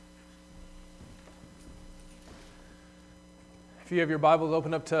If you have your Bibles,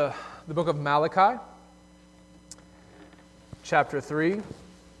 open up to the Book of Malachi, chapter 3. If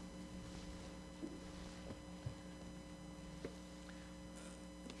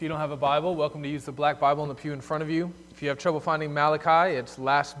you don't have a Bible, welcome to use the black Bible in the pew in front of you. If you have trouble finding Malachi, it's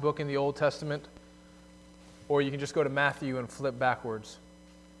last book in the Old Testament, or you can just go to Matthew and flip backwards.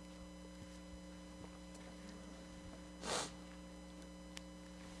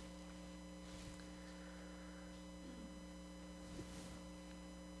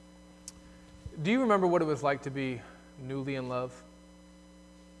 Do you remember what it was like to be newly in love?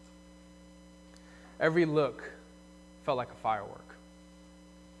 Every look felt like a firework.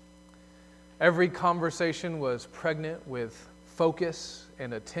 Every conversation was pregnant with focus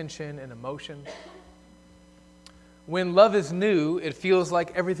and attention and emotion. When love is new, it feels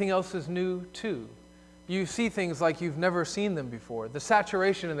like everything else is new too. You see things like you've never seen them before. The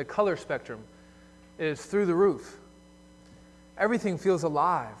saturation and the color spectrum is through the roof. Everything feels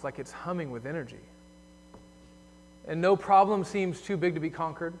alive, like it's humming with energy. And no problem seems too big to be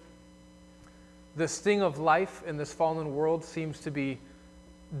conquered. The sting of life in this fallen world seems to be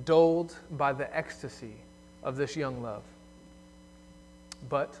dulled by the ecstasy of this young love.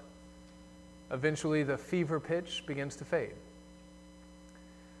 But eventually the fever pitch begins to fade.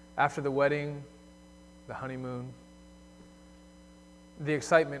 After the wedding, the honeymoon, the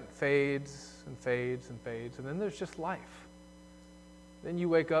excitement fades and fades and fades, and then there's just life. Then you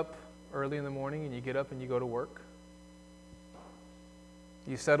wake up early in the morning and you get up and you go to work.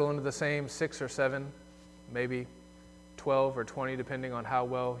 You settle into the same 6 or 7, maybe 12 or 20, depending on how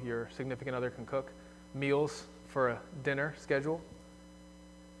well your significant other can cook, meals for a dinner schedule.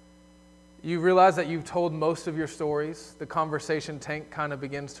 You realize that you've told most of your stories. The conversation tank kind of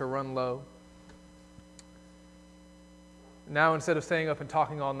begins to run low. Now, instead of staying up and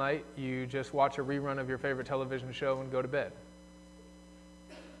talking all night, you just watch a rerun of your favorite television show and go to bed.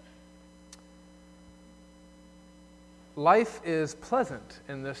 Life is pleasant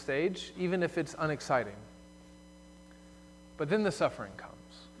in this stage, even if it's unexciting. But then the suffering comes.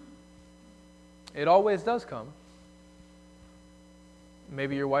 It always does come.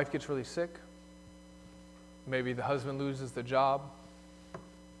 Maybe your wife gets really sick. Maybe the husband loses the job.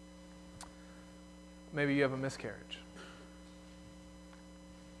 Maybe you have a miscarriage.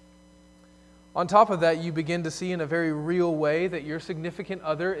 On top of that, you begin to see in a very real way that your significant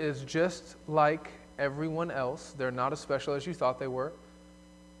other is just like everyone else. They're not as special as you thought they were.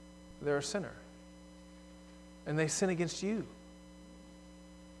 They're a sinner. And they sin against you.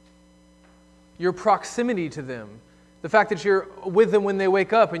 Your proximity to them, the fact that you're with them when they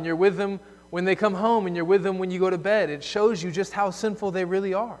wake up and you're with them when they come home and you're with them when you go to bed, it shows you just how sinful they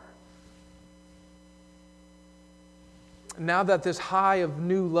really are. Now that this high of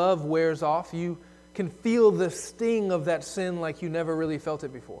new love wears off, you can feel the sting of that sin like you never really felt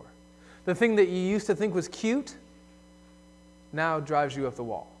it before. The thing that you used to think was cute now drives you up the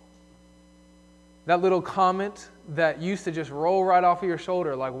wall. That little comment that used to just roll right off of your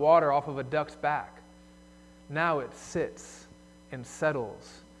shoulder like water off of a duck's back, now it sits and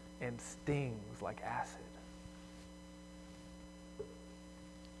settles and stings like acid.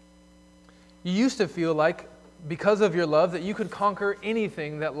 You used to feel like, because of your love, that you could conquer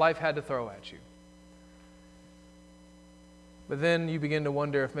anything that life had to throw at you. But then you begin to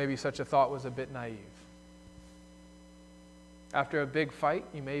wonder if maybe such a thought was a bit naive. After a big fight,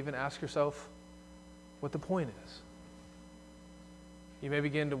 you may even ask yourself what the point is. You may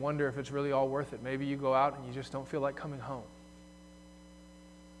begin to wonder if it's really all worth it. Maybe you go out and you just don't feel like coming home.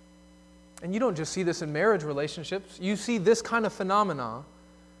 And you don't just see this in marriage relationships. You see this kind of phenomena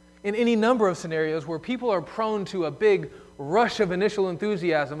in any number of scenarios where people are prone to a big rush of initial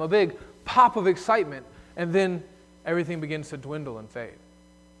enthusiasm, a big pop of excitement, and then everything begins to dwindle and fade.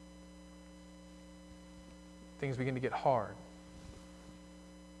 Things begin to get hard.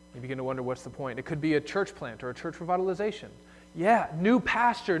 You begin to wonder, what's the point? It could be a church plant or a church revitalization. Yeah, new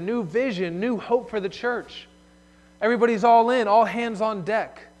pastor, new vision, new hope for the church. Everybody's all in, all hands on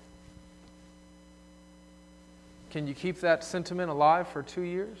deck. Can you keep that sentiment alive for 2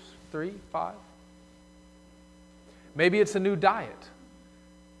 years, 3, 5? Maybe it's a new diet.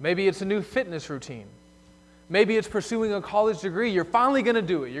 Maybe it's a new fitness routine. Maybe it's pursuing a college degree. You're finally going to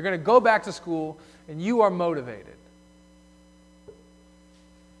do it. You're going to go back to school, and you are motivated.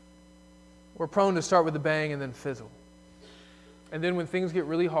 We're prone to start with a bang and then fizzle. And then when things get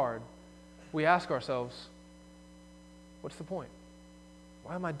really hard, we ask ourselves, what's the point?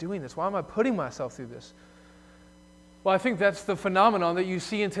 Why am I doing this? Why am I putting myself through this? Well, I think that's the phenomenon that you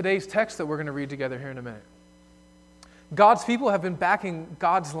see in today's text that we're going to read together here in a minute. God's people have been backing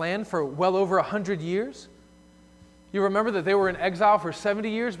God's land for well over 100 years. You remember that they were in exile for 70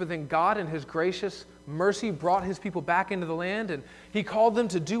 years, but then God in his gracious mercy brought his people back into the land, and he called them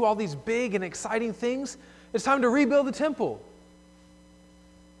to do all these big and exciting things. It's time to rebuild the temple.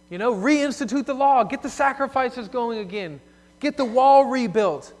 Reinstitute the law, get the sacrifices going again, get the wall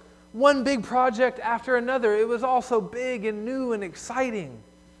rebuilt. One big project after another. It was all so big and new and exciting.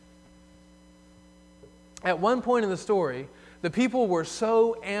 At one point in the story, the people were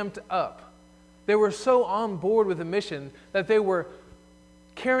so amped up. They were so on board with the mission that they were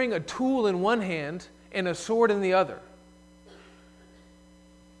carrying a tool in one hand and a sword in the other.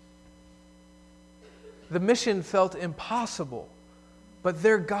 The mission felt impossible, but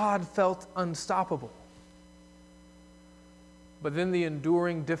their God felt unstoppable. But then the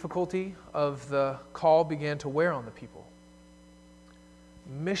enduring difficulty of the call began to wear on the people.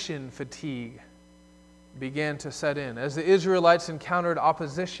 Mission fatigue began to set in. As the Israelites encountered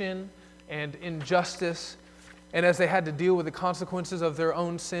opposition and injustice, and as they had to deal with the consequences of their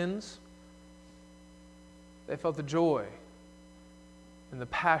own sins, they felt the joy and the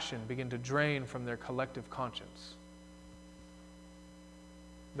passion begin to drain from their collective conscience.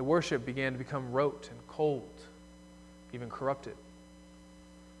 The worship began to become rote and cold, even corrupted.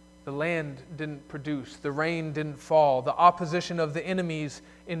 The land didn't produce, the rain didn't fall, the opposition of the enemies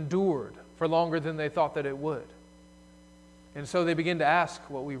endured for longer than they thought that it would. And so they begin to ask,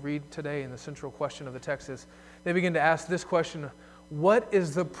 what we read today in the central question of the text is, they begin to ask this question, what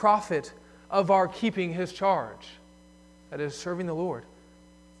is the profit of our keeping his charge? That is, serving the Lord.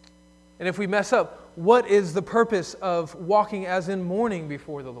 And if we mess up, what is the purpose of walking as in mourning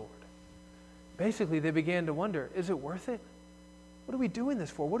before the Lord? Basically, they began to wonder, is it worth it? What are we doing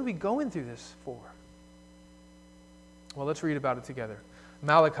this for? What are we going through this for? Well, let's read about it together.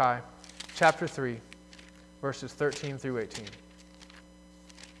 Malachi chapter 3, verses 13 through 18.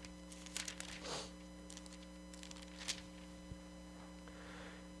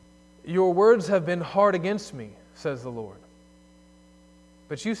 Your words have been hard against me, says the Lord.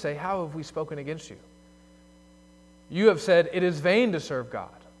 But you say, how have we spoken against you? You have said, it is vain to serve God.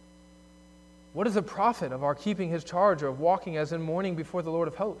 What is the profit of our keeping his charge or of walking as in mourning before the Lord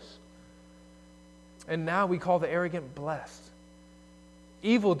of hosts? And now we call the arrogant blessed.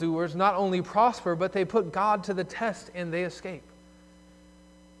 Evildoers not only prosper, but they put God to the test and they escape.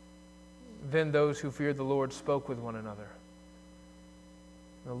 Then those who feared the Lord spoke with one another.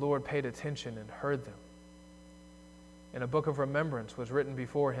 The Lord paid attention and heard them. And a book of remembrance was written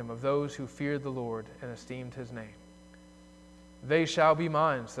before him of those who feared the Lord and esteemed his name. They shall be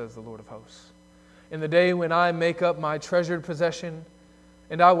mine, says the Lord of hosts, in the day when I make up my treasured possession,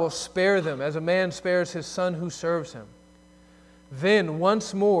 and I will spare them as a man spares his son who serves him. Then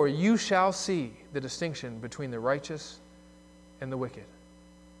once more you shall see the distinction between the righteous and the wicked,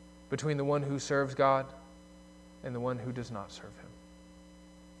 between the one who serves God and the one who does not serve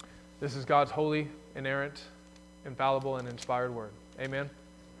him. This is God's holy, inerrant, infallible, and inspired word. Amen.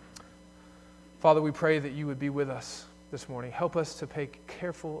 Father, we pray that you would be with us this morning. Help us to pay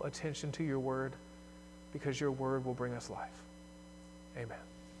careful attention to your word, because your word will bring us life. Amen.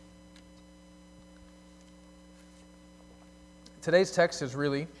 Today's text is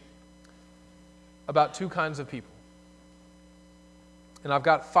really about two kinds of people. And I've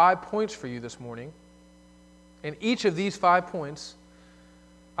got 5 points for you this morning. And each of these 5 points,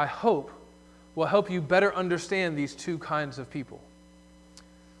 I hope, will help you better understand these two kinds of people.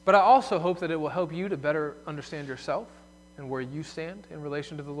 But I also hope that it will help you to better understand yourself and where you stand in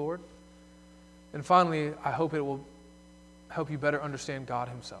relation to the Lord. And finally, I hope it will help you better understand God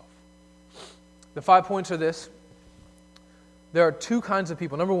himself. The 5 points are this. There are two kinds of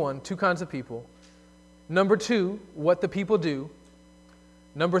people. Number one, two kinds of people. Number two, what the people do.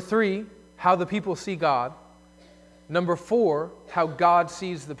 Number three, how the people see God. Number four, how God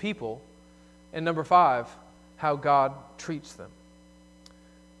sees the people. And number five, how God treats them.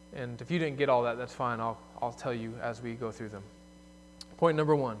 And if you didn't get all that, that's fine. I'll tell you as we go through them. Point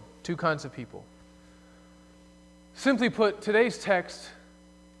number one, two kinds of people. Simply put, today's text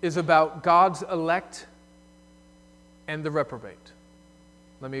is about God's elect and the reprobate.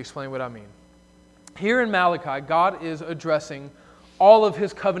 Let me explain what I mean. Here in Malachi, God is addressing all of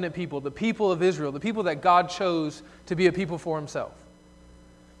his covenant people, the people of Israel, the people that God chose to be a people for himself.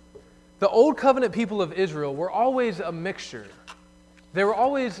 The old covenant people of Israel were always a mixture. They were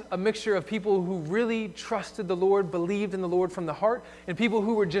always a mixture of people who really trusted the Lord, believed in the Lord from the heart, and people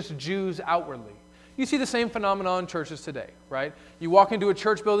who were just Jews outwardly. You see the same phenomenon in churches today, right? You walk into a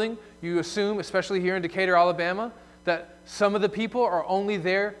church building, you assume, especially here in Decatur, Alabama, that some of the people are only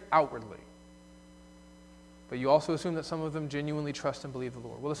there outwardly. But you also assume that some of them genuinely trust and believe the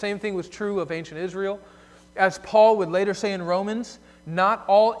Lord. Well, the same thing was true of ancient Israel. As Paul would later say in Romans, not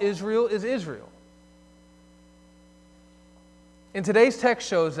all Israel is Israel. And today's text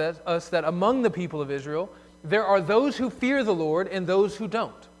shows us that among the people of Israel, there are those who fear the Lord and those who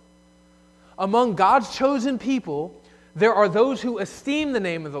don't. Among God's chosen people, there are those who esteem the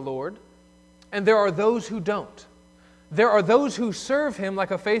name of the Lord, and there are those who don't. There are those who serve Him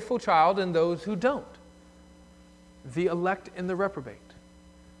like a faithful child and those who don't. The elect and the reprobate.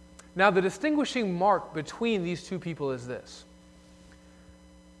 Now, the distinguishing mark between these two people is this.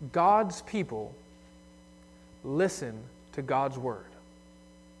 God's people listen to God's word,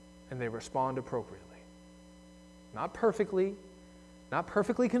 and they respond appropriately. Not perfectly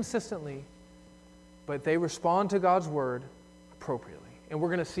consistently, but they respond to God's word appropriately. And we're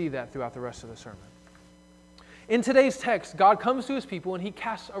going to see that throughout the rest of the sermon. In today's text, God comes to His people and He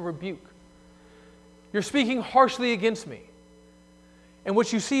casts a rebuke. You're speaking harshly against me. And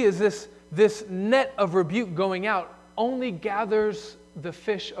what you see is this net of rebuke going out only gathers the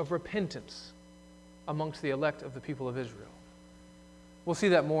fish of repentance amongst the elect of the people of Israel. We'll see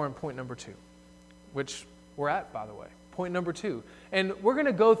that more in point number 2, which we're at, by the way. Point number 2. And we're going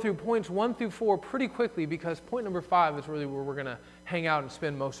to go through points 1 through 4 pretty quickly because point number 5 is really where we're going to hang out and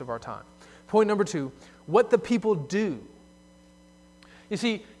spend most of our time. Point number 2, what the people do. You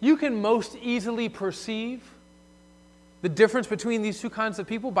see, you can most easily perceive the difference between these two kinds of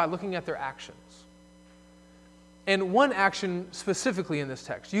people by looking at their actions. And one action specifically in this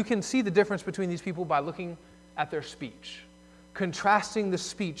text, you can see the difference between these people by looking at their speech, contrasting the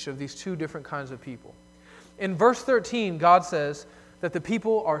speech of these two different kinds of people. In verse 13, God says that the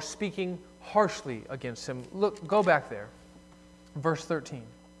people are speaking harshly against Him. Look, go back there. Verse 13.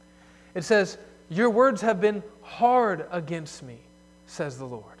 It says, "Your words have been hard against me, says the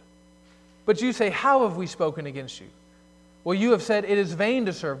Lord. But you say, how have we spoken against you? Well, you have said, it is vain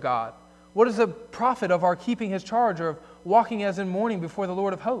to serve God. What is the profit of our keeping His charge or of walking as in mourning before the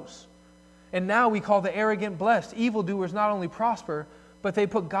Lord of hosts? And now we call the arrogant blessed. Evildoers not only prosper, but they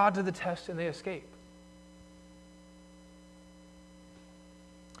put God to the test and they escape."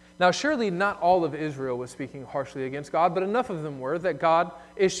 Now, surely not all of Israel was speaking harshly against God, but enough of them were that God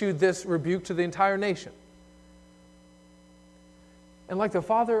issued this rebuke to the entire nation. And like the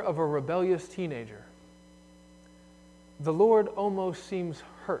father of a rebellious teenager, the Lord almost seems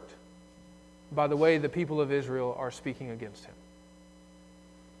hurt by the way the people of Israel are speaking against Him.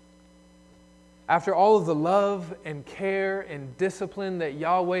 After all of the love and care and discipline that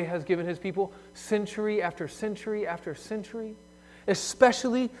Yahweh has given His people, century after century after century,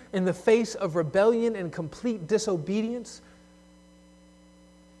 especially in the face of rebellion and complete disobedience,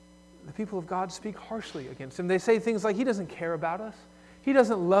 the people of God speak harshly against Him. They say things like, He doesn't care about us. He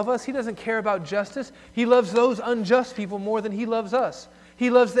doesn't love us. He doesn't care about justice. He loves those unjust people more than He loves us. He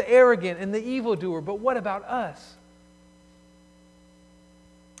loves the arrogant and the evildoer, but what about us?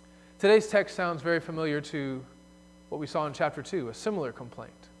 Today's text sounds very familiar to what we saw in chapter 2, a similar complaint,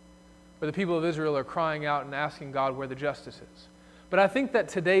 where the people of Israel are crying out and asking God where the justice is. But I think that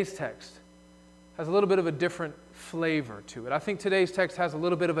today's text has a little bit of a different flavor to it. I think today's text has a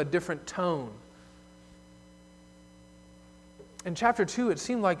little bit of a different tone. In chapter 2, it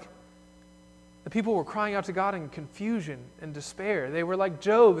seemed like the people were crying out to God in confusion and despair. They were like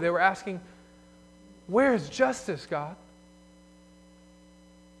Job. They were asking, where is justice, God?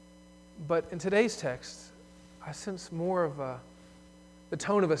 But in today's text, I sense more of the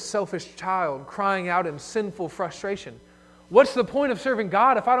tone of a selfish child crying out in sinful frustration. What's the point of serving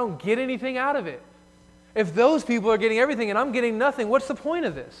God if I don't get anything out of it? If those people are getting everything and I'm getting nothing, what's the point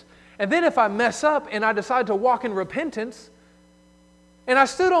of this? And then if I mess up and I decide to walk in repentance and I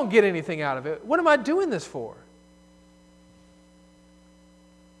still don't get anything out of it, what am I doing this for?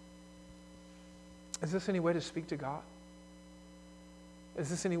 Is this any way to speak to God? Is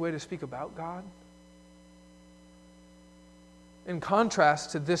this any way to speak about God? In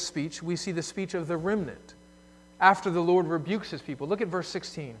contrast to this speech, we see the speech of the remnant after the Lord rebukes His people. Look at verse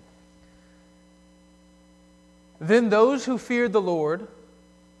 16. Then those who feared the Lord,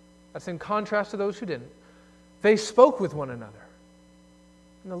 that's in contrast to those who didn't, they spoke with one another.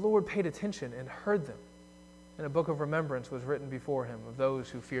 And the Lord paid attention and heard them. And a book of remembrance was written before Him of those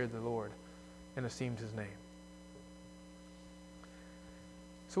who feared the Lord and esteemed His name.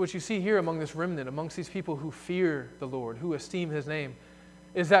 So what you see here among this remnant, amongst these people who fear the Lord, who esteem His name,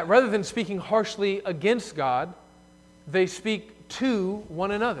 is that rather than speaking harshly against God, they speak to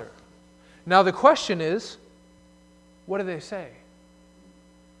one another. Now the question is, what do they say?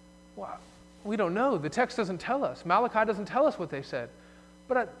 Well, we don't know. The text doesn't tell us. Malachi doesn't tell us what they said.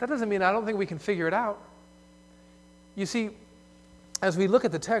 But that doesn't mean I don't think we can figure it out. You see, as we look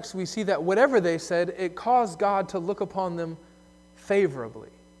at the text, we see that whatever they said, it caused God to look upon them favorably.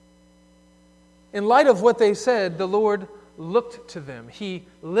 In light of what they said, the Lord looked to them. He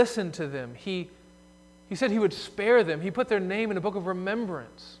listened to them. He said He would spare them. He put their name in a book of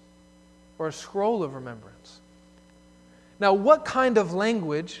remembrance, or a scroll of remembrance. Now, what kind of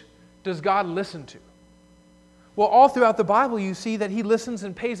language does God listen to? Well, all throughout the Bible, you see that He listens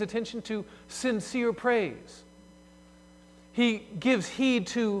and pays attention to sincere praise. He gives heed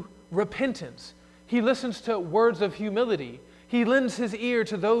to repentance. He listens to words of humility. He lends His ear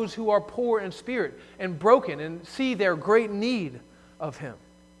to those who are poor in spirit and broken and see their great need of Him.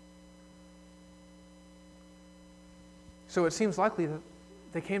 So it seems likely that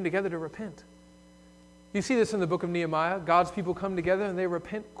they came together to repent. You see this in the book of Nehemiah. God's people come together and they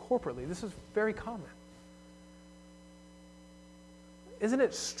repent corporately. This is very common. Isn't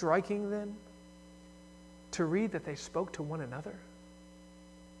it striking then to read that they spoke to one another?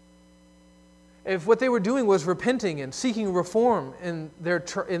 If what they were doing was repenting and seeking reform in their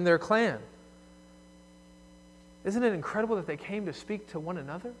clan, isn't it incredible that they came to speak to one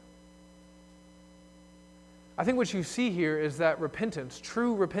another? I think what you see here is that repentance,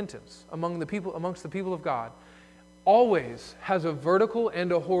 true repentance amongst the people of God, always has a vertical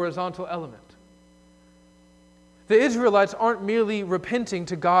and a horizontal element. The Israelites aren't merely repenting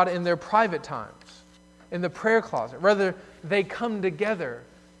to God in their private times, in the prayer closet. Rather, they come together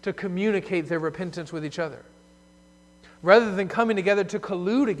to communicate their repentance with each other. Rather than coming together to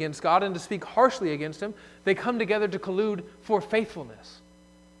collude against God and to speak harshly against Him, they come together to collude for faithfulness.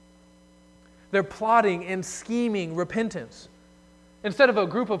 They're plotting and scheming repentance. Instead of a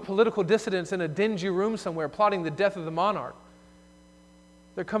group of political dissidents in a dingy room somewhere plotting the death of the monarch,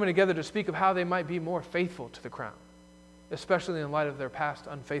 they're coming together to speak of how they might be more faithful to the crown, especially in light of their past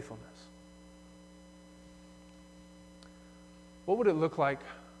unfaithfulness. What would it look like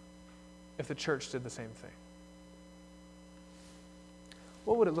if the church did the same thing?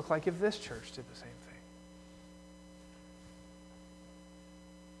 What would it look like if this church did the same thing?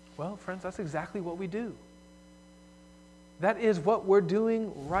 Well, friends, that's exactly what we do. That is what we're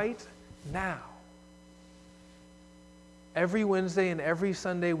doing right now. Every Wednesday and every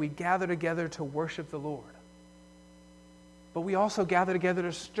Sunday, we gather together to worship the Lord. But we also gather together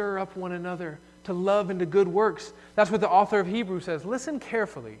to stir up one another, to love and to good works. That's what the author of Hebrews says. Listen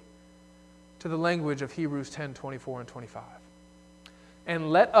carefully to the language of Hebrews 10:24 and 25.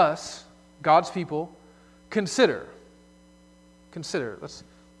 And let us, God's people, consider. Let's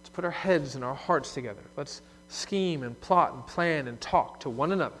put our heads and our hearts together. Let's scheme and plot and plan and talk to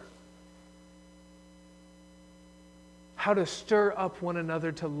one another. How to stir up one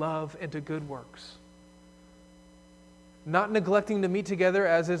another to love and to good works. Not neglecting to meet together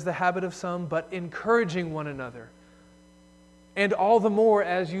as is the habit of some, but encouraging one another. And all the more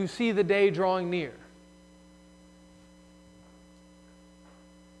as you see the day drawing near.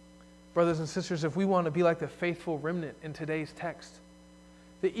 Brothers and sisters, if we want to be like the faithful remnant in today's text,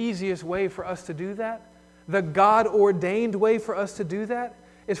 the easiest way for us to do that, the God-ordained way for us to do that,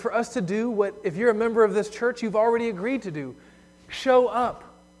 is for us to do what, if you're a member of this church, you've already agreed to do. Show up.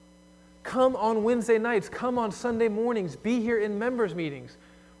 Come on Wednesday nights. Come on Sunday mornings. Be here in members' meetings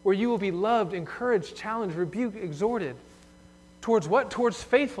where you will be loved, encouraged, challenged, rebuked, exhorted. Towards what? Towards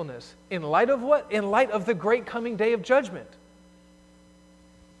faithfulness. In light of what? In light of the great coming day of judgment,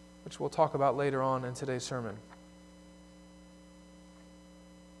 which we'll talk about later on in today's sermon.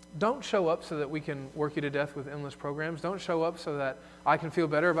 Don't show up so that we can work you to death with endless programs. Don't show up so that I can feel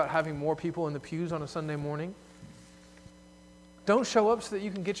better about having more people in the pews on a Sunday morning. Don't show up so that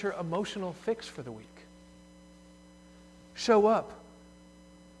you can get your emotional fix for the week. Show up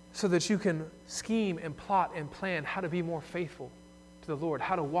so that you can scheme and plot and plan how to be more faithful to the Lord,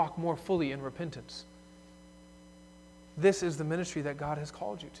 how to walk more fully in repentance. This is the ministry that God has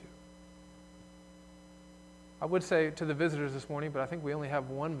called you to. I would say to the visitors this morning, but I think we only have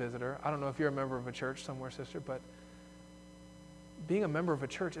one visitor. I don't know if you're a member of a church somewhere, sister, but being a member of a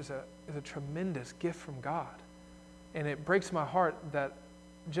church is a tremendous gift from God. And it breaks my heart that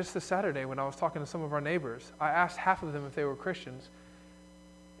just this Saturday when I was talking to some of our neighbors, I asked half of them if they were Christians,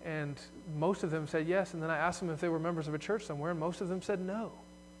 and most of them said yes, and then I asked them if they were members of a church somewhere, and most of them said no.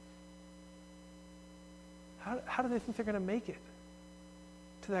 How do they think they're going to make it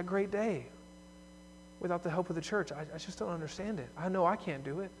to that great day without the help of the church? I just don't understand it. I know I can't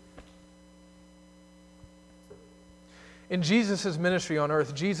do it. In Jesus' ministry on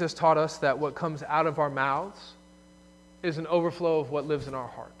earth, Jesus taught us that what comes out of our mouths is an overflow of what lives in our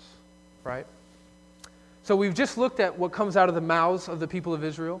hearts, right? So we've just looked at what comes out of the mouths of the people of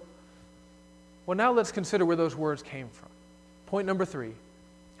Israel. Well, now let's consider where those words came from. Point number 3,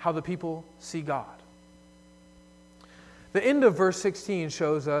 how the people see God. The end of verse 16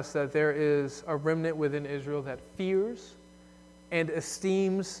 shows us that there is a remnant within Israel that fears and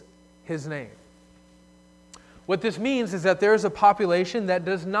esteems his name. What this means is that there is a population that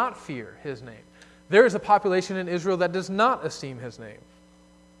does not fear his name. There is a population in Israel that does not esteem his name.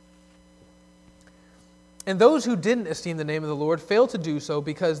 And those who didn't esteem the name of the Lord failed to do so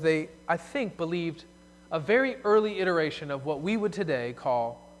because they, I think, believed a very early iteration of what we would today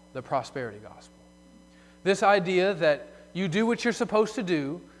call the prosperity gospel. This idea that you do what you're supposed to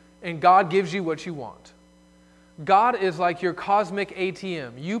do and God gives you what you want. God is like your cosmic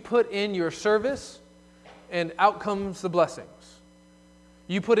ATM. You put in your service and out comes the blessings.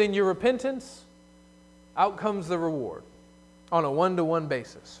 You put in your repentance, out comes the reward on a one-to-one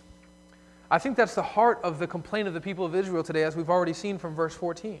basis. I think that's the heart of the complaint of the people of Israel today, as we've already seen from verse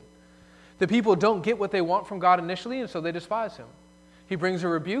 14. The people don't get what they want from God initially, and so they despise him. He brings a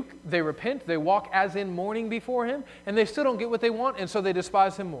rebuke, they repent, they walk as in mourning before him, and they still don't get what they want, and so they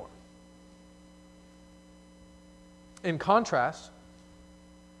despise him more. In contrast,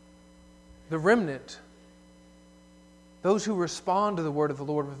 the remnant, those who respond to the word of the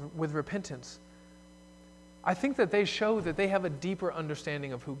Lord with repentance, I think that they show that they have a deeper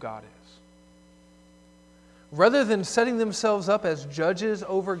understanding of who God is. Rather than setting themselves up as judges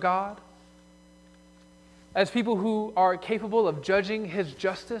over God, as people who are capable of judging his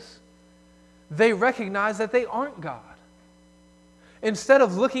justice, they recognize that they aren't God. Instead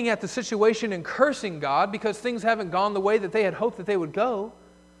of looking at the situation and cursing God because things haven't gone the way that they had hoped that they would go,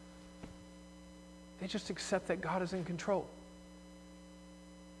 they just accept that God is in control,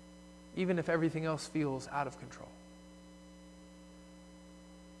 even if everything else feels out of control.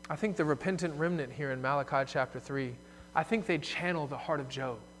 I think the repentant remnant here in Malachi chapter 3, I think they channel the heart of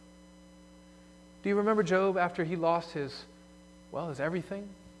Job. Do you remember Job after he lost his everything?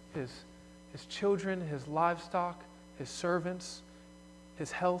 His children, his livestock, his servants,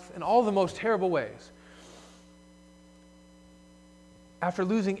 his health, in all the most terrible ways. After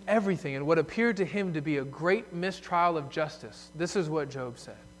losing everything in what appeared to him to be a great mistrial of justice, this is what Job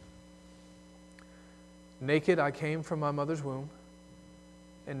said. Naked I came from my mother's womb,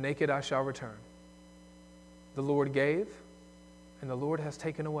 and naked I shall return. The Lord gave, and the Lord has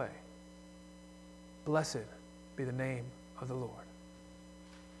taken away. Blessed be the name of the Lord.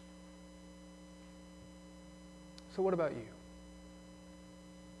 So what about you?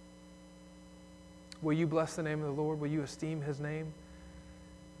 Will you bless the name of the Lord? Will you esteem his name,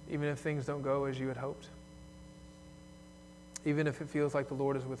 even if things don't go as you had hoped? Even if it feels like the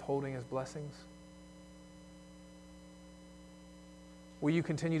Lord is withholding his blessings? Will you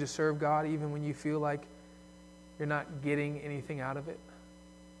continue to serve God even when you feel like you're not getting anything out of it?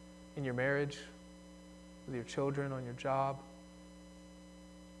 In your marriage, with your children, on your job?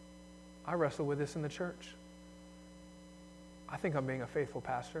 I wrestle with this in the church. I think I'm being a faithful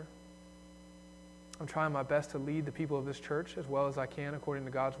pastor. I'm trying my best to lead the people of this church as well as I can according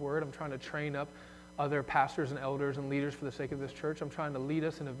to God's word. I'm trying to train up other pastors and elders and leaders for the sake of this church. I'm trying to lead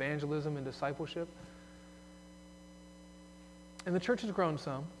us in evangelism and discipleship. And the church has grown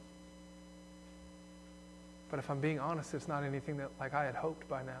some. But if I'm being honest, it's not anything that like I had hoped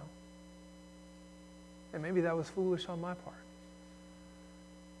by now. And maybe that was foolish on my part.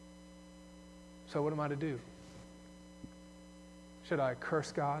 So what am I to do? Should I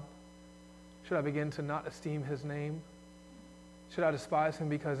curse God? Should I begin to not esteem his name? Should I despise him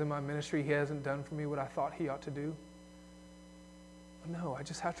because in my ministry he hasn't done for me what I thought he ought to do? No, I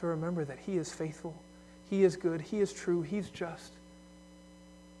just have to remember that he is faithful. He is good. He is true. He's just.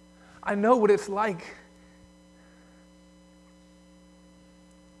 I know what it's like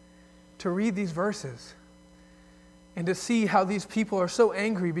to read these verses and to see how these people are so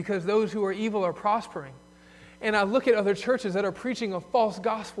angry because those who are evil are prospering. And I look at other churches that are preaching a false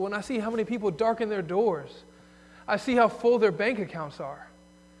gospel and I see how many people darken their doors. I see how full their bank accounts are.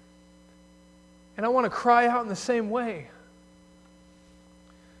 And I want to cry out in the same way.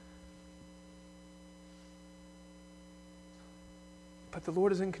 But the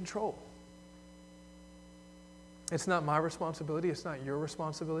Lord is in control. It's not my responsibility. It's not your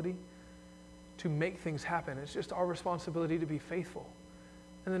responsibility to make things happen. It's just our responsibility to be faithful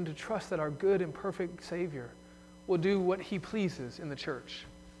and then to trust that our good and perfect Savior will do what he pleases in the church.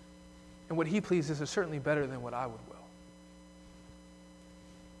 And what he pleases is certainly better than what I would will.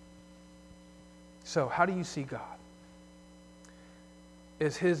 So, how do you see God?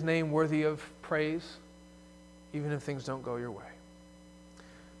 Is his name worthy of praise, even if things don't go your way?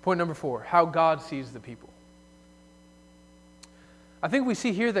 Point number 4, how God sees the people. I think we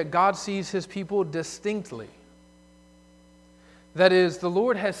see here that God sees his people distinctly. That is, the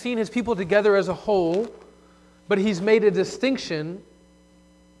Lord has seen his people together as a whole, but he's made a distinction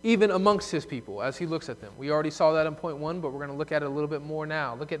even amongst his people as he looks at them. We already saw that in point 1, but we're going to look at it a little bit more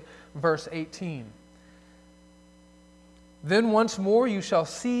now. Look at verse 18. Then once more you shall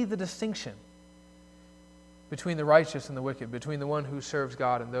see the distinction between the righteous and the wicked, between the one who serves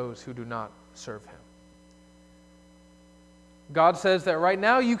God and those who do not serve him. God says that right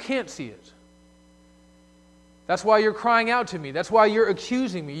now you can't see it. That's why you're crying out to me. That's why you're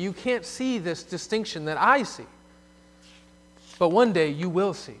accusing me. You can't see this distinction that I see. But one day you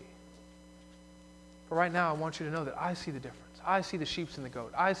will see. But right now I want you to know that I see the difference. I see the sheep and the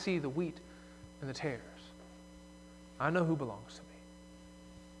goat. I see the wheat and the tares. I know who belongs to me.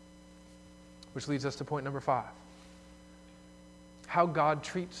 Which leads us to point number 5. How God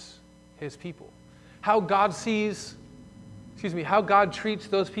treats his people. How God treats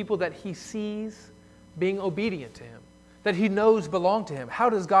those people that he sees being obedient to him, that he knows belong to him. How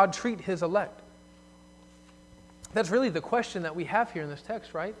does God treat his elect? That's really the question that we have here in this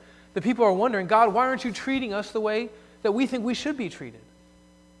text, right? The people are wondering, God, why aren't you treating us the way that we think we should be treated?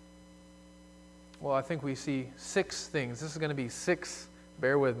 Well, I think we see 6 things. This is going to be 6,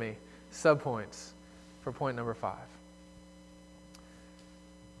 bear with me, subpoints for point number 5.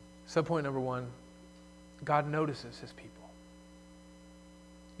 Subpoint number 1, God notices his people.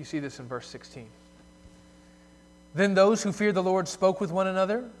 You see this in verse 16. Then those who feared the Lord spoke with one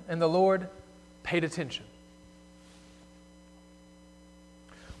another, and the Lord paid attention.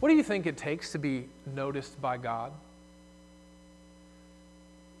 What do you think it takes to be noticed by God?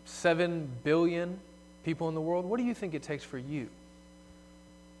 7 billion people in the world. What do you think it takes for you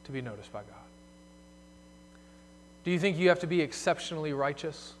to be noticed by God? Do you think you have to be exceptionally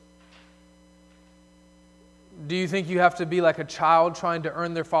righteous? Do you think you have to be like a child trying to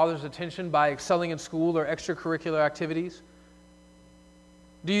earn their father's attention by excelling in school or extracurricular activities?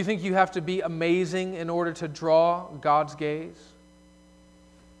 Do you think you have to be amazing in order to draw God's gaze?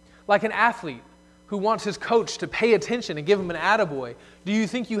 Like an athlete who wants his coach to pay attention and give him an attaboy, do you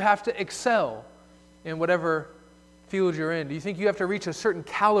think you have to excel in whatever field you're in? Do you think you have to reach a certain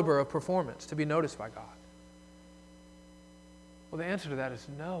caliber of performance to be noticed by God? Well, the answer to that is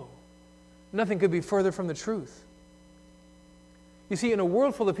no. Nothing could be further from the truth. You see, in a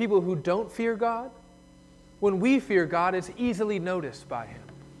world full of people who don't fear God, when we fear God, it's easily noticed by him.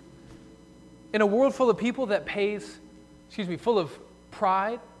 In a world full of people that full of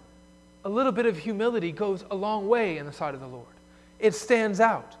pride, a little bit of humility goes a long way in the sight of the Lord. It stands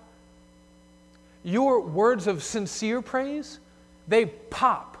out. Your words of sincere praise, they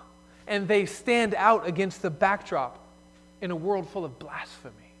pop and they stand out against the backdrop in a world full of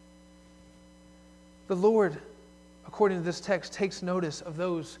blasphemy. The Lord, according to this text, takes notice of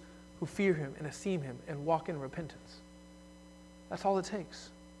those who fear him and esteem him and walk in repentance. That's all it takes.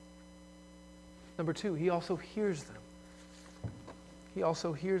 Number 2, he also hears them. He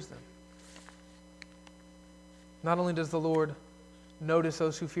also hears them. Not only does the Lord notice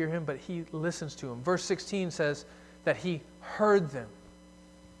those who fear him, but he listens to them. Verse 16 says that he heard them.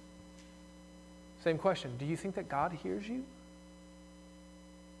 Same question. Do you think that God hears you?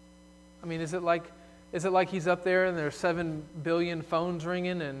 I mean, is it like he's up there and there's 7 billion phones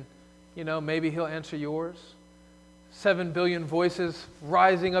ringing and, maybe he'll answer yours? 7 billion voices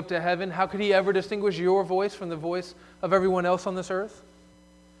rising up to heaven. How could he ever distinguish your voice from the voice of everyone else on this earth?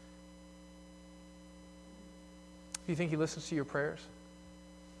 Do you think he listens to your prayers?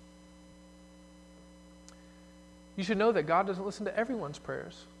 You should know that God doesn't listen to everyone's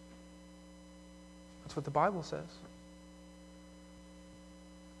prayers. That's what the Bible says.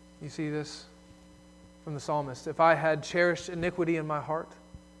 You see this from the psalmist. If I had cherished iniquity in my heart,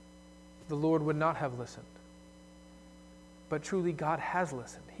 the Lord would not have listened. But truly God has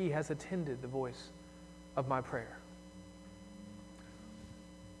listened. He has attended the voice of my prayer.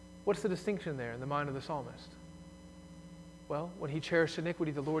 What's the distinction there in the mind of the psalmist? Well, when he cherished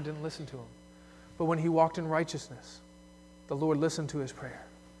iniquity, the Lord didn't listen to him. But when he walked in righteousness, the Lord listened to his prayer.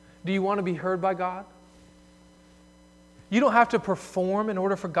 Do you want to be heard by God? You don't have to perform in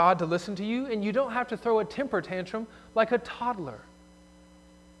order for God to listen to you, and you don't have to throw a temper tantrum like a toddler.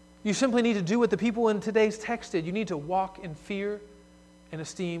 You simply need to do what the people in today's text did. You need to walk in fear and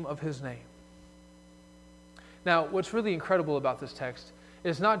esteem of his name. Now, what's really incredible about this text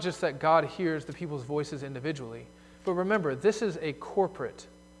is not just that God hears the people's voices individually, but remember, this is a corporate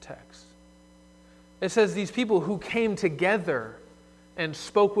text. It says these people who came together and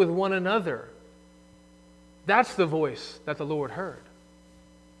spoke with one another. That's the voice that the Lord heard.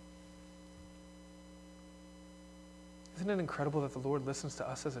 Isn't it incredible that the Lord listens to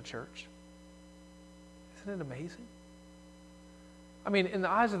us as a church? Isn't it amazing? I mean, in the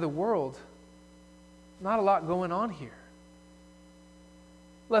eyes of the world, not a lot going on here.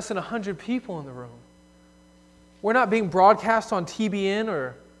 Less than 100 people in the room. We're not being broadcast on TBN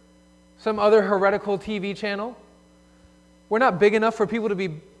or some other heretical TV channel. We're not big enough for people to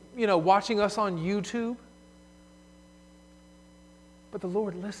be, watching us on YouTube. But the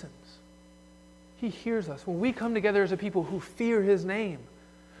Lord listens. He hears us. When we come together as a people who fear His name,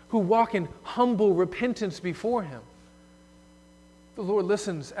 who walk in humble repentance before Him, the Lord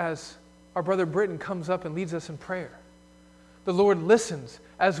listens as our brother Britton comes up and leads us in prayer. The Lord listens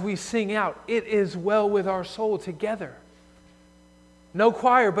as we sing out, "It is well with our soul," together. No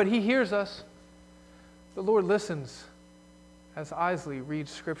choir, but He hears us. The Lord listens as Isley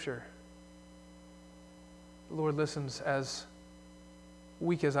reads Scripture. The Lord listens as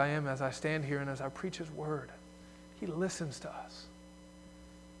weak as I am, as I stand here and as I preach His word. He listens to us.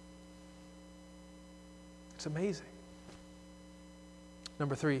 It's amazing.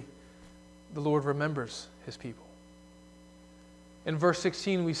 Number 3, the Lord remembers His people. In verse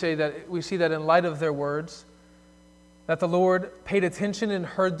 16, we see that in light of their words, that the Lord paid attention and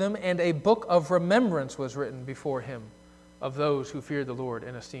heard them, and a book of remembrance was written before Him of those who feared the Lord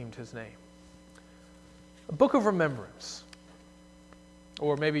and esteemed His name. A book of remembrance.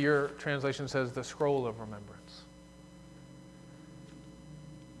 Or maybe your translation says the scroll of remembrance.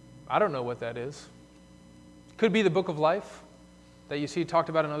 I don't know what that is. Could be the book of life that you see talked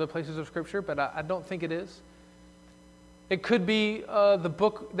about in other places of Scripture, but I don't think it is. It could be the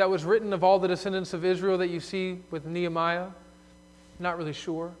book that was written of all the descendants of Israel that you see with Nehemiah. Not really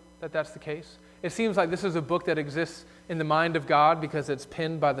sure that that's the case. It seems like this is a book that exists in the mind of God because it's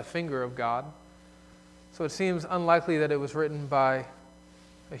penned by the finger of God. So it seems unlikely that it was written by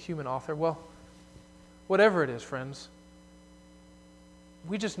a human author. Well, whatever it is, friends,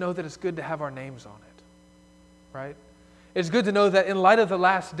 we just know that it's good to have our names on it, right? It's good to know that in light of the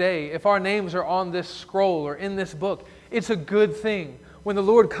last day, if our names are on this scroll or in this book, it's a good thing. When the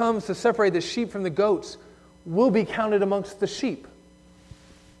Lord comes to separate the sheep from the goats, we'll be counted amongst the sheep.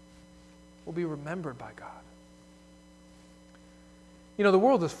 We'll be remembered by God. The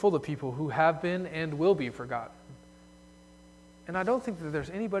world is full of people who have been and will be forgotten. And I don't think that there's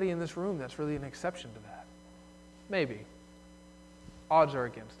anybody in this room that's really an exception to that. Maybe. Odds are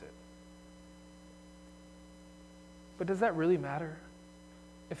against it. But does that really matter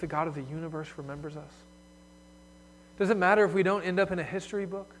if the God of the universe remembers us? Does it matter if we don't end up in a history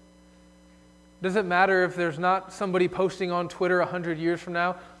book? Does it matter if there's not somebody posting on Twitter 100 years from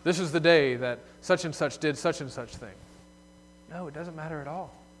now, "This is the day that such and such did such and such thing"? No, it doesn't matter at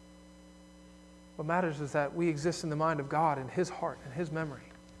all. What matters is that we exist in the mind of God, in His heart, in His memory.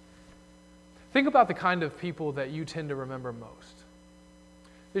 Think about the kind of people that you tend to remember most.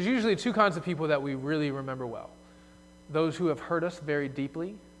 There's usually 2 kinds of people that we really remember well. Those who have hurt us very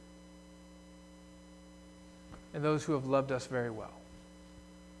deeply, and those who have loved us very well.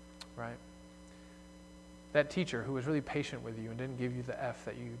 Right? That teacher who was really patient with you and didn't give you the F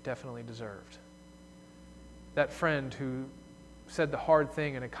that you definitely deserved. That friend who said the hard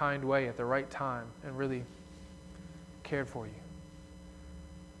thing in a kind way at the right time and really cared for you.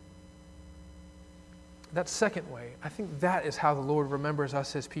 That second way, I think that is how the Lord remembers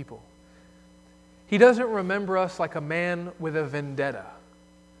us, His people. He doesn't remember us like a man with a vendetta.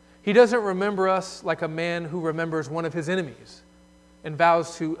 He doesn't remember us like a man who remembers one of his enemies and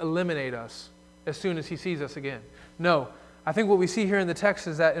vows to eliminate us as soon as He sees us again. No, I think what we see here in the text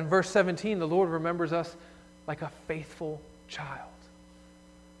is that in verse 17, the Lord remembers us like a faithful child.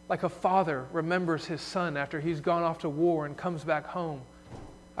 Like a father remembers his son after he's gone off to war and comes back home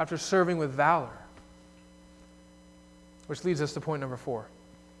after serving with valor. Which leads us to point number 4.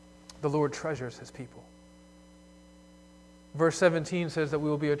 The Lord treasures His people. Verse 17 says that we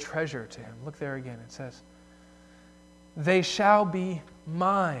will be a treasure to Him. Look there again. It says, "They shall be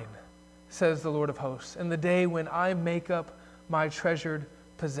mine, says the Lord of hosts, in the day when I make up my treasured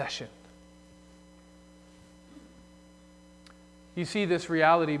possession." You see this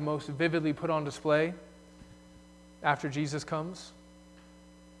reality most vividly put on display after Jesus comes.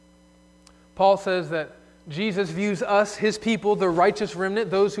 Paul says that Jesus views us, His people, the righteous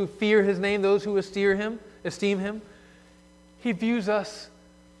remnant, those who fear His name, those who esteem Him. He views us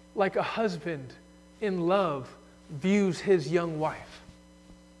like a husband in love views his young wife.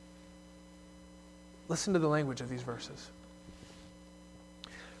 Listen to the language of these verses.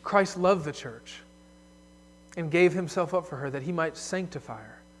 Christ loved the church and gave Himself up for her that He might sanctify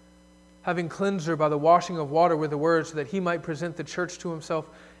her, having cleansed her by the washing of water with the word, so that He might present the church to Himself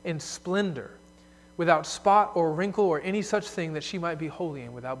in splendor, without spot or wrinkle or any such thing, that she might be holy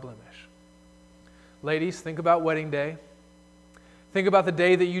and without blemish. Ladies, think about wedding day. Think about the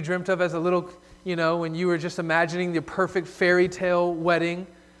day that you dreamt of as a little, when you were just imagining the perfect fairy tale wedding.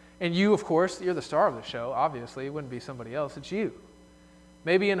 And you, of course, you're the star of the show, obviously. It wouldn't be somebody else. It's you.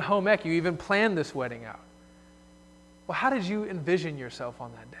 Maybe in home ec, you even planned this wedding out. Well, how did you envision yourself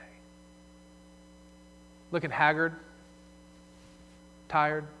on that day? Looking haggard,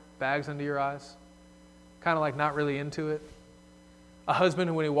 tired, bags under your eyes, kind of like not really into it. A husband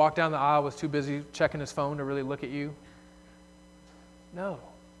who, when he walked down the aisle, was too busy checking his phone to really look at you. No.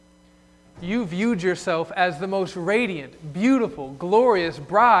 You viewed yourself as the most radiant, beautiful, glorious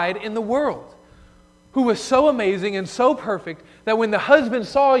bride in the world, who was so amazing and so perfect that when the husband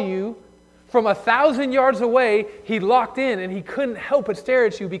saw you from 1,000 yards away, he locked in and he couldn't help but stare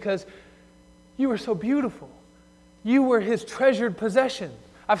at you because you were so beautiful. You were his treasured possession.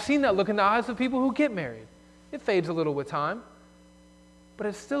 I've seen that look in the eyes of people who get married. It fades a little with time, but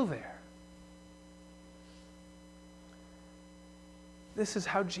it's still there. This is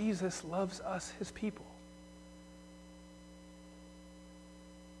how Jesus loves us, his people.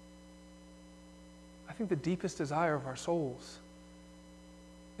 I think the deepest desire of our souls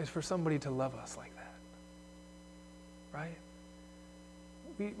is for somebody to love us like that. Right?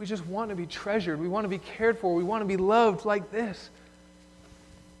 We just want to be treasured. We want to be cared for. We want to be loved like this.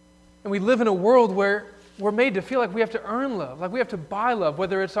 And we live in a world where we're made to feel like we have to earn love, like we have to buy love,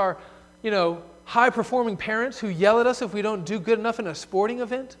 whether it's our, high-performing parents who yell at us if we don't do good enough in a sporting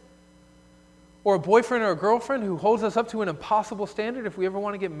event, or a boyfriend or a girlfriend who holds us up to an impossible standard if we ever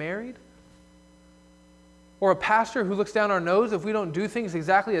want to get married, or a pastor who looks down our nose if we don't do things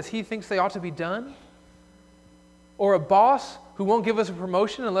exactly as he thinks they ought to be done, or a boss who won't give us a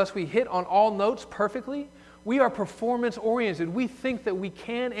promotion unless we hit on all notes perfectly. We are performance-oriented. We think that we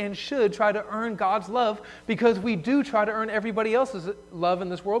can and should try to earn God's love because we do try to earn everybody else's love in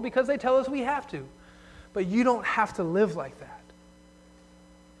this world because they tell us we have to. But you don't have to live like that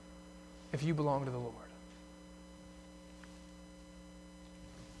if you belong to the Lord.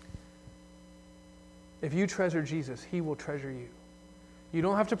 If you treasure Jesus, he will treasure you. You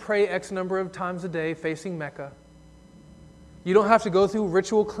don't have to pray X number of times a day facing Mecca. You don't have to go through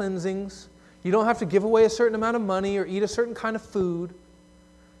ritual cleansings. You don't have to give away a certain amount of money or eat a certain kind of food.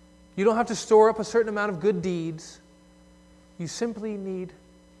 You don't have to store up a certain amount of good deeds. You simply need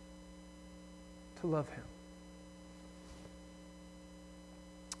to love him.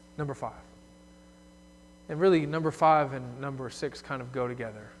 Number 5. And really, number 5 and number 6 kind of go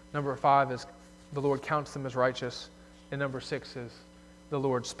together. Number 5 is the Lord counts them as righteous, and number 6 is the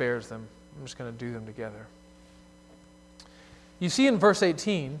Lord spares them. I'm just going to do them together. You see in verse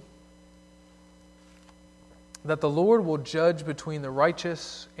 18 that the Lord will judge between the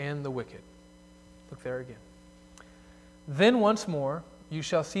righteous and the wicked. Look there again. Then once more you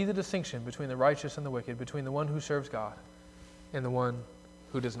shall see the distinction between the righteous and the wicked, between the one who serves God and the one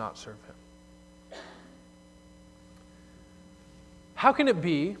who does not serve him. How can it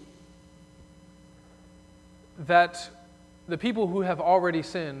be that the people who have already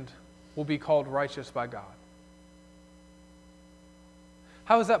sinned will be called righteous by God?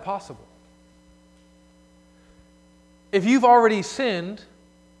 How is that possible? If you've already sinned,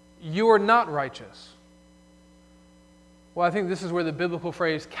 you are not righteous. Well, I think this is where the biblical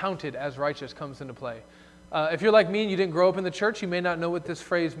phrase counted as righteous comes into play. If you're like me and you didn't grow up in the church, you may not know what this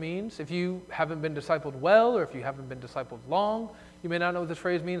phrase means. If you haven't been discipled well, or if you haven't been discipled long, you may not know what this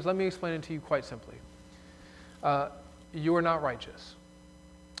phrase means. Let me explain it to you quite simply. You are not righteous.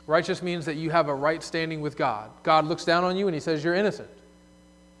 Righteous means that you have a right standing with God. God looks down on you and he says, you're innocent.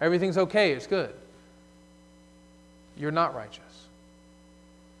 Everything's okay, it's good. You're not righteous.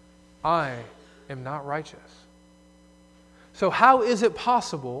 I am not righteous. So how is it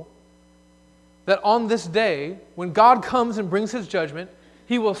possible that on this day, when God comes and brings his judgment,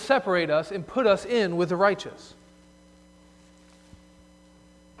 he will separate us and put us in with the righteous?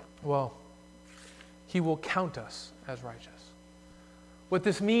 Well, he will count us as righteous. What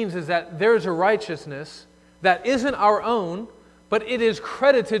this means is that there's a righteousness that isn't our own, but it is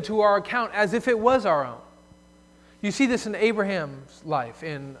credited to our account as if it was our own. You see this in Abraham's life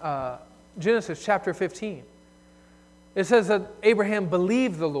in Genesis chapter 15. It says that Abraham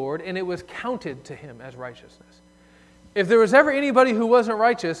believed the Lord and it was counted to him as righteousness. If there was ever anybody who wasn't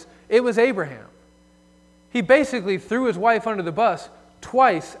righteous, it was Abraham. He basically threw his wife under the bus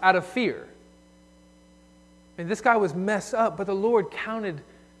twice out of fear. And this guy was messed up, but the Lord counted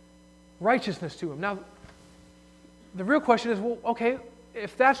righteousness to him. Now, the real question is, well, okay,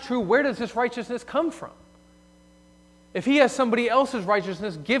 if that's true, where does this righteousness come from? If he has somebody else's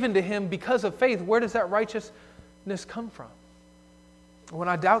righteousness given to him because of faith, where does that righteousness come from? When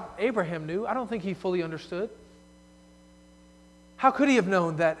I doubt Abraham knew, I don't think he fully understood. How could he have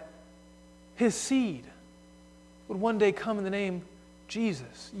known that his seed would one day come in the name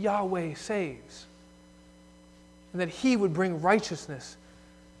Jesus, Yahweh saves, and that he would bring righteousness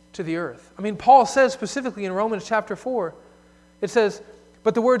to the earth? I mean, Paul says specifically in Romans chapter 4, it says,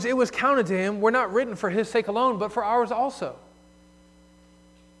 but the words "it was counted to him" were not written for his sake alone, but for ours also.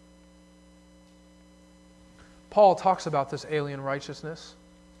 Paul talks about this alien righteousness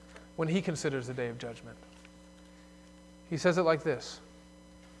when he considers the day of judgment. He says it like this.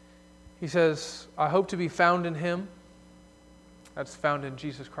 He says, I hope to be found in him, that's found in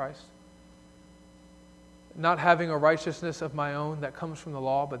Jesus Christ, not having a righteousness of my own that comes from the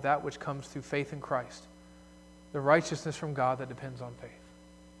law, but that which comes through faith in Christ, the righteousness from God that depends on faith.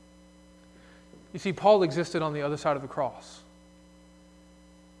 You see, Paul existed on the other side of the cross.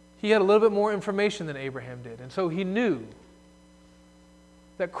 He had a little bit more information than Abraham did, and so he knew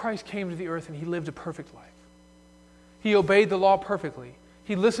that Christ came to the earth and he lived a perfect life. He obeyed the law perfectly.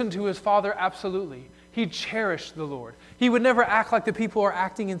 He listened to his Father absolutely. He cherished the Lord. He would never act like the people are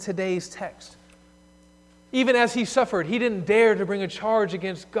acting in today's text. Even as he suffered, he didn't dare to bring a charge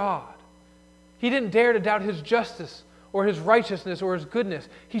against God. He didn't dare to doubt his justice or his righteousness or his goodness.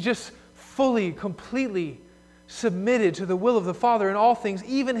 He just fully, completely submitted to the will of the Father in all things,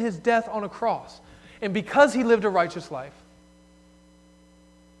 even his death on a cross. And because he lived a righteous life,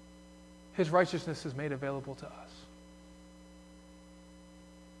 his righteousness is made available to us.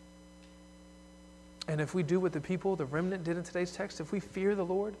 And if we do what the people, the remnant, did in today's text, if we fear the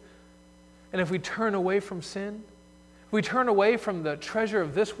Lord, and if we turn away from sin, if we turn away from the treasure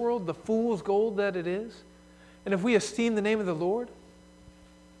of this world, the fool's gold that it is, and if we esteem the name of the Lord,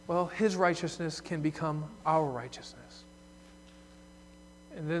 well, his righteousness can become our righteousness.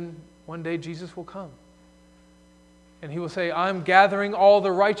 And then one day Jesus will come. And he will say, I'm gathering all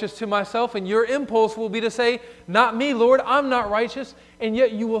the righteous to myself, and your impulse will be to say, not me, Lord, I'm not righteous, and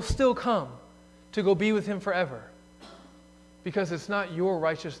yet you will still come to go be with him forever. Because it's not your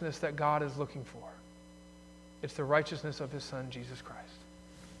righteousness that God is looking for. It's the righteousness of his Son, Jesus Christ.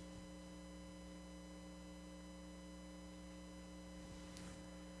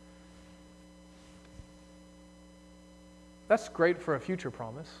 That's great for a future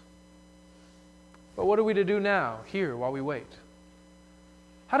promise. But what are we to do now, here, while we wait?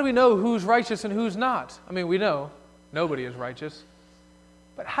 How do we know who's righteous and who's not? I mean, we know nobody is righteous.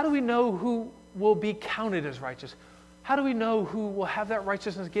 But how do we know who will be counted as righteous? How do we know who will have that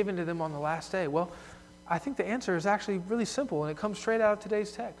righteousness given to them on the last day? Well, I think the answer is actually really simple, and it comes straight out of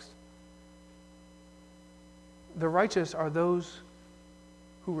today's text. The righteous are those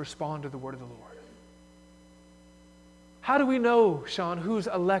who respond to the word of the Lord. How do we know, Sean, who's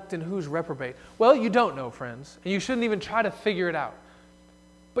elect and who's reprobate? Well, you don't know, friends, and you shouldn't even try to figure it out.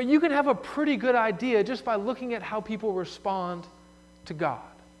 But you can have a pretty good idea just by looking at how people respond to God.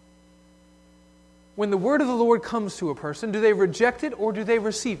 When the word of the Lord comes to a person, do they reject it or do they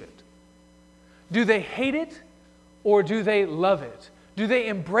receive it? Do they hate it or do they love it? Do they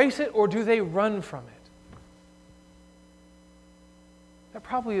embrace it or do they run from it? That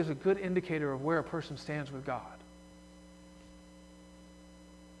probably is a good indicator of where a person stands with God.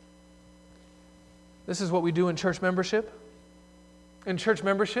 This is what we do in church membership. In church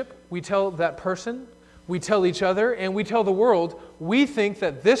membership, we tell that person, we tell each other, and we tell the world, we think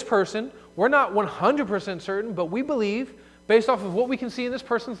that this person, we're not 100% certain, but we believe, based off of what we can see in this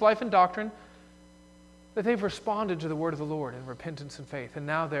person's life and doctrine, that they've responded to the word of the Lord in repentance and faith, and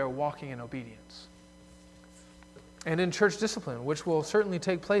now they're walking in obedience. And in church discipline, which will certainly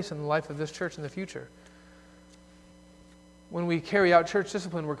take place in the life of this church in the future. When we carry out church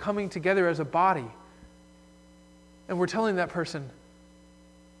discipline, we're coming together as a body, and we're telling that person,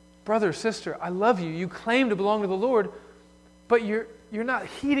 brother, sister, I love you. You claim to belong to the Lord, but you're not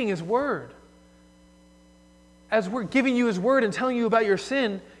heeding his word. As we're giving you his word and telling you about your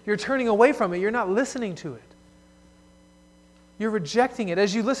sin, you're turning away from it. You're not listening to it. You're rejecting it.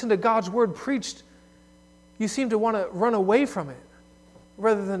 As you listen to God's word preached, you seem to want to run away from it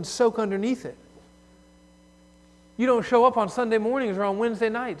rather than soak underneath it. You don't show up on Sunday mornings or on Wednesday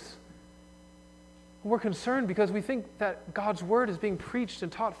nights. We're concerned because we think that God's word is being preached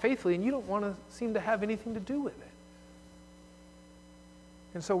and taught faithfully, and you don't want to seem to have anything to do with it.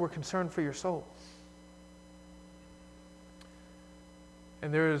 And so we're concerned for your soul.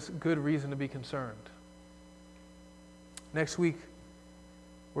 And there is good reason to be concerned. Next week,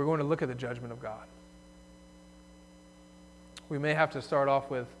 we're going to look at the judgment of God. We may have to start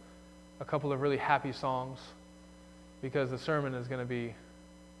off with a couple of really happy songs because the sermon is going to be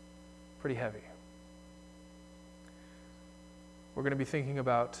pretty heavy. We're going to be thinking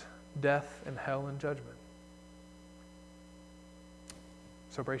about death and hell and judgment.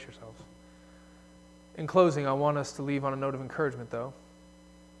 So brace yourselves. In closing, I want us to leave on a note of encouragement, though.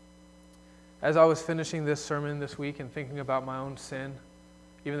 As I was finishing this sermon this week and thinking about my own sin,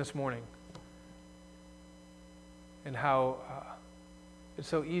 even this morning, and how it's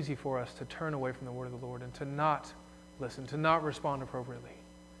so easy for us to turn away from the word of the Lord and to not listen, to not respond appropriately,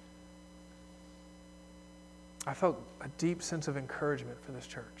 I felt a deep sense of encouragement for this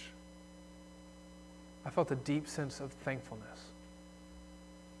church. I felt a deep sense of thankfulness.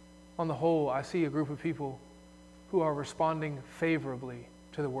 On the whole, I see a group of people who are responding favorably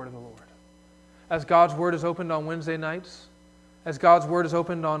to the word of the Lord. As God's word is opened on Wednesday nights, as God's word is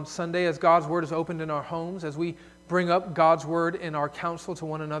opened on Sunday, as God's word is opened in our homes, as we bring up God's word in our counsel to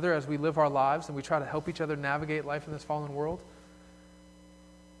one another, as we live our lives and we try to help each other navigate life in this fallen world,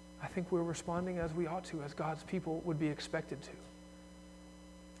 I think we're responding as we ought to, as God's people would be expected to.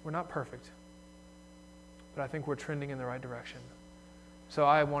 We're not perfect, but I think we're trending in the right direction. So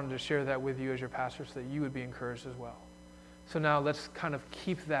I wanted to share that with you as your pastor so that you would be encouraged as well. So now let's kind of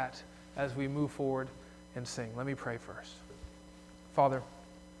keep that as we move forward and sing. Let me pray first. Father,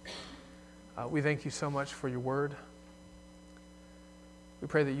 we thank you so much for your word. We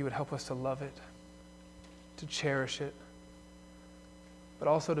pray that you would help us to love it, to cherish it, but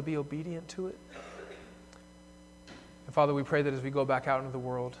also to be obedient to it. And Father, we pray that as we go back out into the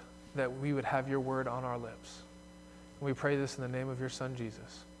world, that we would have your word on our lips. And we pray this in the name of your Son,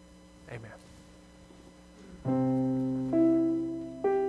 Jesus. Amen.